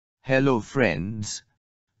Hello friends,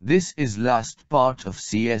 this is last part of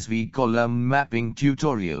CSV Column Mapping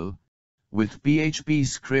tutorial, with PHP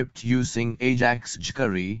script using Ajax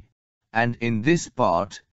jQuery, and in this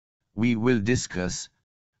part, we will discuss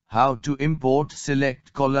how to import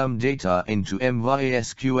select column data into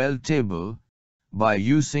MySQL table by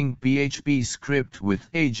using PHP script with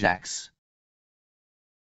Ajax.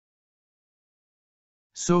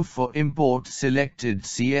 So for import selected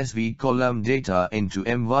CSV column data into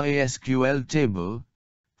MySQL table,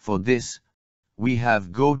 for this, we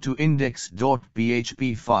have go to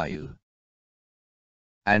index.php file.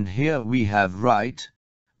 And here we have write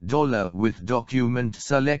 $ with document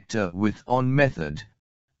selector with on method,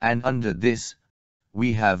 and under this,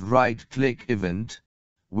 we have right click event,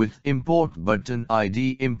 with import button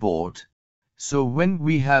ID import. So when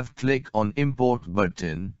we have click on import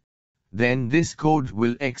button, then this code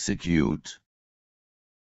will execute.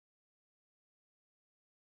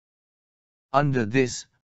 Under this,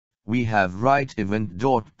 we have write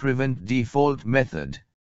event.prevent default method.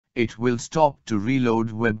 It will stop to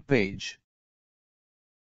reload web page.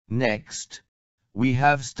 Next, we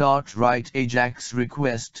have start write Ajax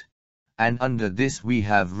request, and under this we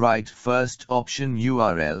have write first option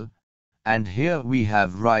URL, and here we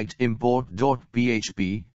have write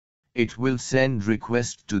import.php. It will send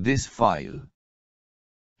request to this file.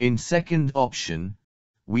 In second option,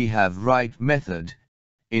 we have write method.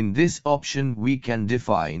 In this option we can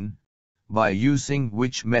define, by using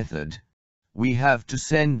which method, we have to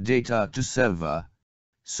send data to server.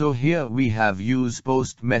 So here we have use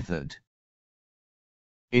post method.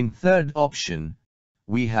 In third option,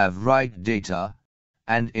 we have write data,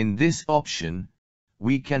 and in this option,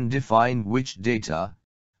 we can define which data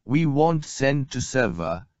we want send to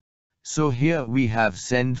server. So here we have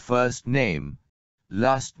send first name,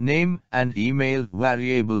 last name and email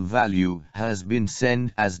variable value has been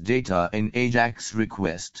sent as data in Ajax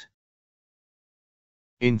request.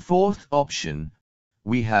 In fourth option,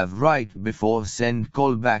 we have write before send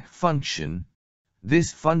callback function.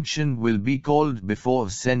 This function will be called before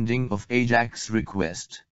sending of Ajax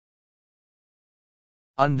request.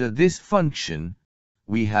 Under this function,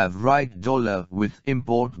 we have write $ with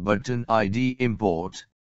import button ID import,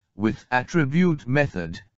 with attribute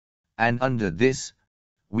method, and under this,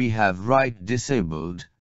 we have write disabled.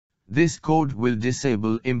 This code will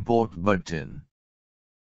disable import button.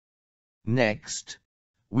 Next,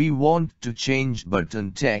 we want to change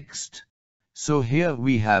button text. So here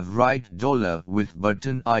we have write $ with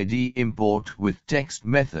button ID import with text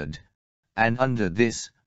method, and under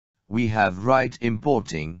this, we have write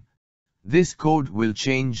importing. This code will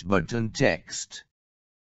change button text.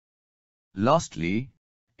 Lastly,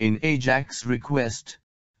 in Ajax request,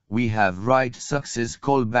 we have write success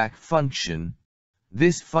callback function.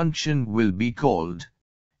 This function will be called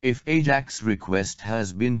if Ajax request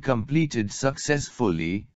has been completed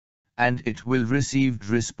successfully, and it will receive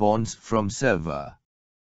response from server.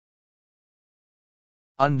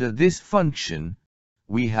 Under this function,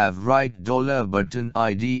 we have write $ button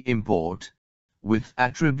ID import, with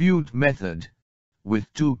attribute method,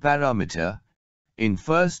 with two parameter. In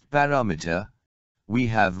first parameter, we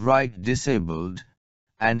have write disabled,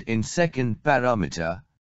 and in second parameter,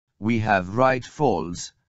 we have write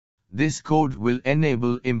false. This code will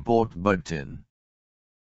enable import button.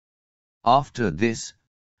 After this,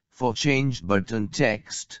 for change button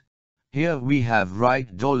text, here we have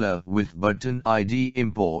write $ with button ID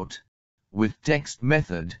import, with text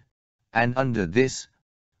method, and under this,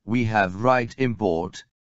 we have write import,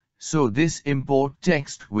 so this import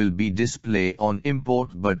text will be display on import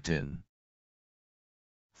button.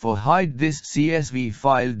 For hide this CSV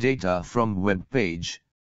file data from web page,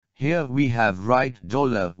 here we have write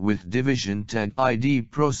 $ with division tag ID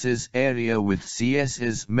process area with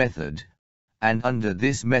CSS method, and under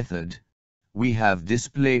this method, we have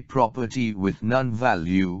display property with none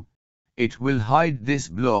value. It will hide this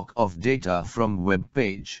block of data from web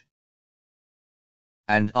page.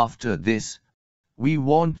 And after this, we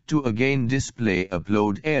want to again display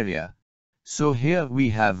upload area. So here we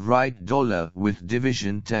have write $ with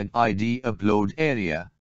division tag ID upload area,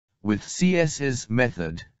 with CSS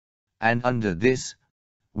method, and under this,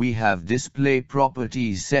 we have display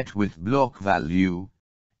property set with block value.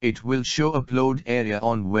 It will show upload area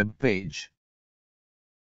on web page.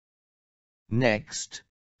 Next,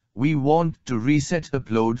 we want to reset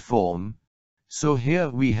upload form. So here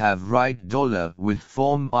we have write $ with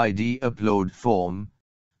form ID upload form,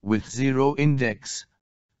 with 0 index,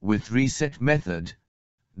 with reset method.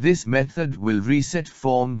 This method will reset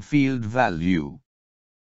form field value.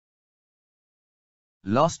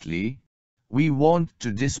 Lastly, We want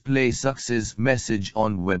to display success message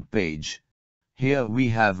on web page. Here we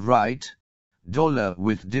have write $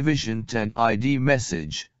 with division tag ID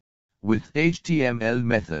message with HTML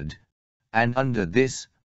method, and under this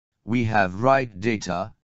we have write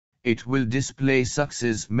data. It will display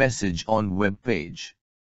success message on web page.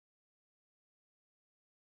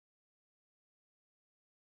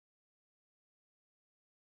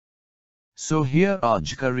 So here our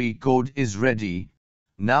jQuery code is ready.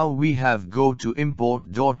 Now we have go to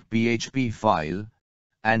import.php file,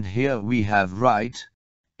 and here we have write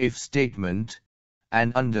if statement,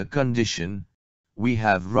 and under condition we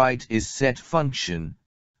have write is set function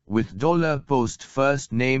with $post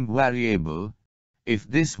first name variable. If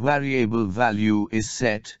this variable value is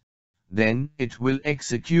set, then it will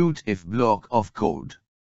execute if block of code.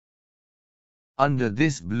 Under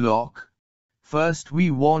this block, first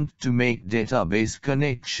we want to make database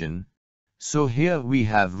connection. So here we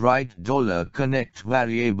have write $connect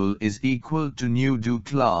variable is equal to new do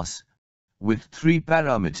class with 3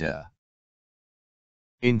 parameter.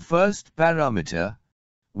 In first parameter,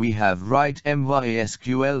 we have write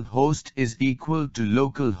MySQL host is equal to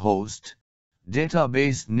localhost,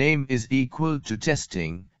 database name is equal to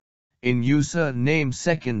testing. In user name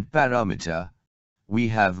second parameter, we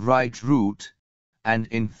have write root, and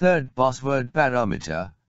in third password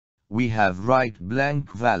parameter, we have write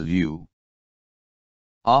blank value.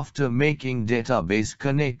 After making database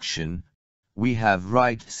connection, we have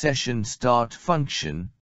write session start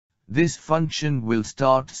function. This function will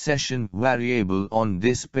start session variable on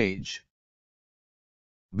this page.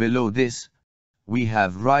 Below this, we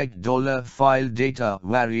have write $file data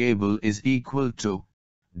variable is equal to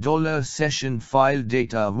 $session file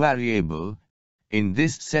data variable. In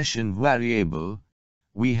this session variable,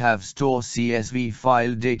 we have store CSV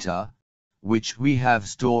file data, which we have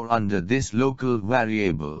store under this local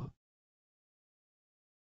variable.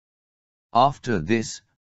 After this,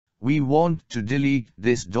 we want to delete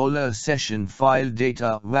this $session file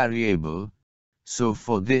data variable. So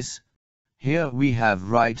for this, here we have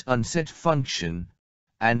write unset function,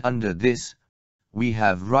 and under this, we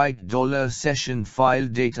have write $session file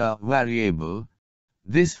data variable.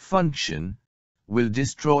 This function will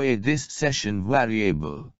destroy this session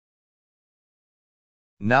variable.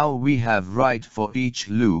 Now we have write for each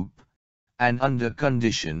loop, and under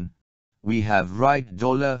condition, we have write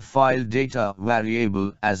 $file data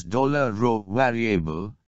variable as $row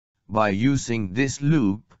variable. By using this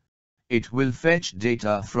loop, it will fetch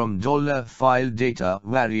data from $file data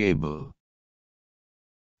variable.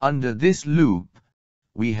 Under this loop,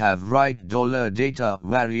 we have write $data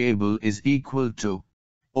variable is equal to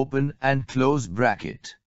open and close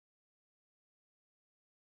bracket.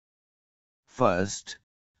 First,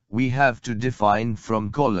 we have to define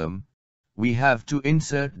from column. We have to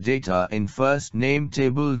insert data in first name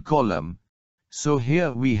table column. So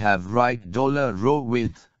here we have write $row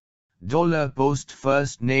with $post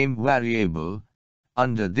first name variable.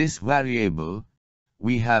 Under this variable,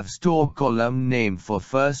 we have store column name for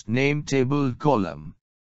first name table column.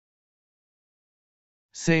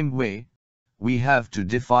 Same way, we have to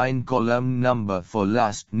define column number for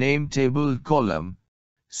last name table column.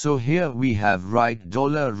 So here we have write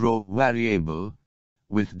 $row variable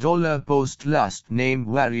with $post last name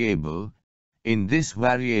variable. In this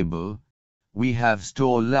variable, we have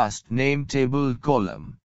store last name table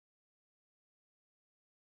column.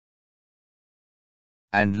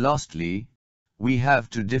 And lastly, we have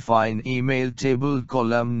to define email table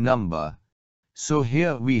column number. So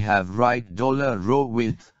here we have write $row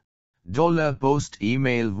with $post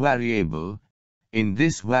email variable. In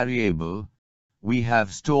this variable, we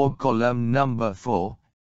have store column number for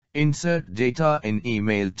insert data in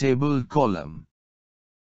email table column.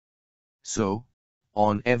 So,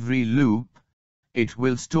 on every loop, it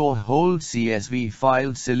will store whole CSV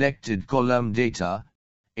file selected column data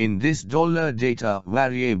in this $data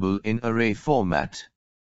variable in array format.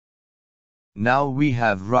 Now we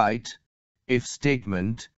have write if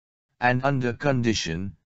statement, and under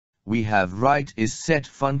condition, we have write is set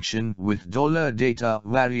function with $data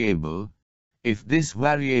variable. If this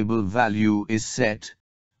variable value is set,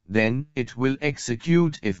 then it will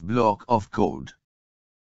execute if block of code.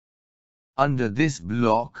 Under this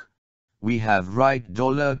block, we have write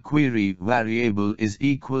 $query variable is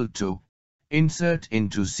equal to insert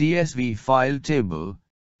into CSV file table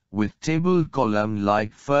with table column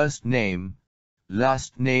like first name,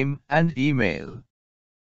 last name and email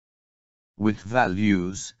with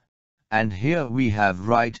values, and here we have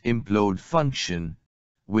write implode function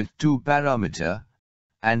with 2 parameter,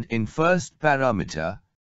 and in first parameter,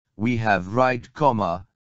 we have write comma,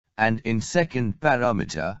 and in second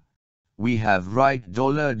parameter, we have write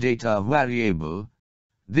 $data variable.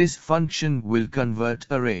 This function will convert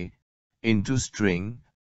array into string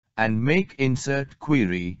and make insert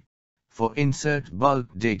query for insert bulk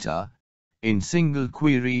data in single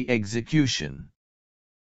query execution.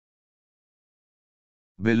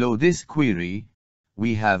 Below this query,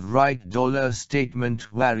 we have write $statement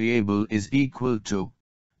variable is equal to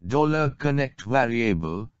 $connect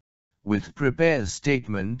variable with prepare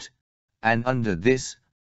statement, and under this,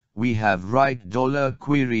 we have write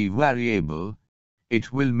 $query variable.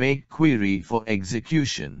 It will make query for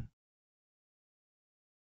execution.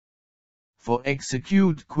 For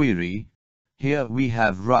execute query, here we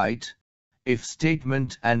have write if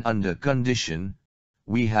statement, and under condition,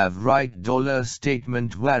 we have write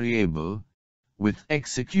 $statement variable with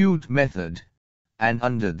execute method, and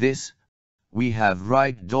under this, we have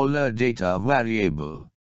write $data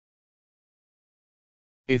variable.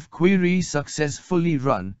 If query successfully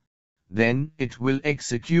run, then it will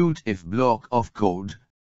execute if block of code,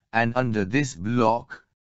 and under this block,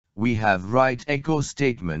 we have write echo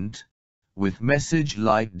statement with message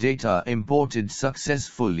like data imported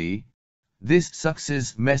successfully. This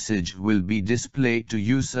success message will be displayed to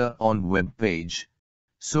user on web page.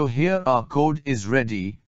 So here our code is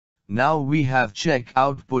ready. Now we have check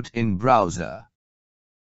output in browser.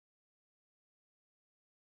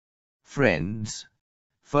 Friends,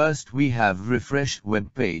 first we have refreshed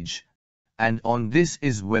web page, and on this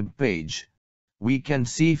is web page. We can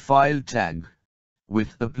see file tag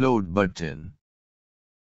with upload button.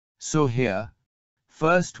 So here,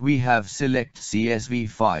 first we have select CSV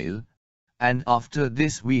file, and after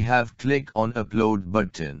this we have click on upload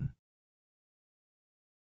button.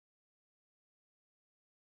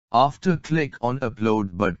 After click on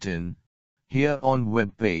upload button, here on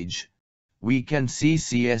web page, we can see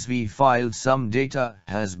CSV file some data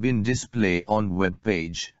has been displayed on web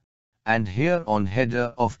page, and here on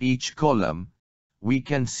header of each column, we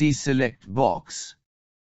can see select box.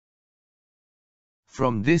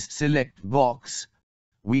 From this select box,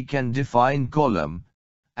 we can define column,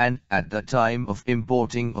 and at the time of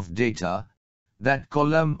importing of data, that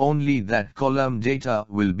column only that column data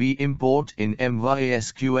will be import in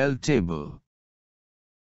MySQL table.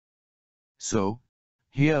 So,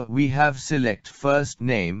 here we have select first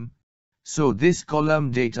name, so this column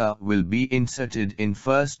data will be inserted in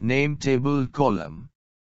first name table column.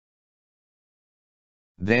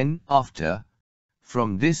 Then after,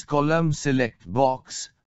 from this column select box,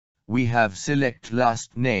 we have select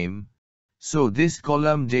last name, so this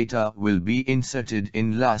column data will be inserted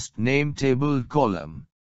in last name table column.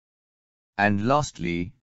 And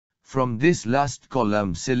lastly, from this last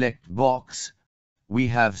column select box, we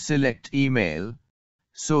have select email,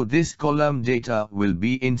 so this column data will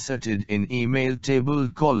be inserted in email table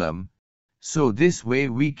column, so this way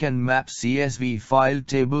we can map CSV file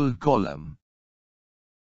table column.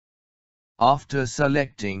 After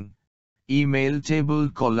selecting email table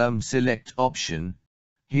column select option,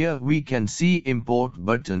 here we can see import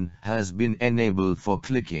button has been enabled for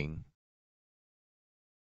clicking.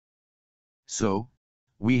 So,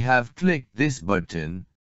 we have clicked this button.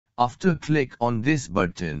 After click on this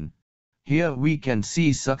button, here we can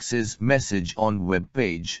see success message on web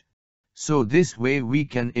page. So this way we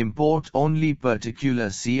can import only particular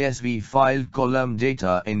CSV file column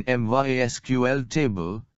data in MySQL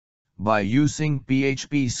table by using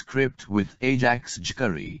PHP script with Ajax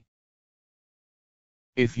jQuery.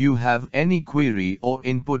 If you have any query or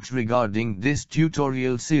input regarding this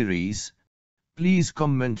tutorial series, please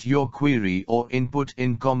comment your query or input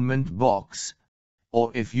in comment box.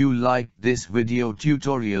 Or if you like this video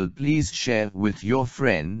tutorial, please share with your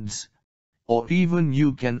friends. Or even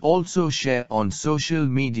you can also share on social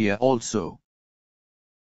media also.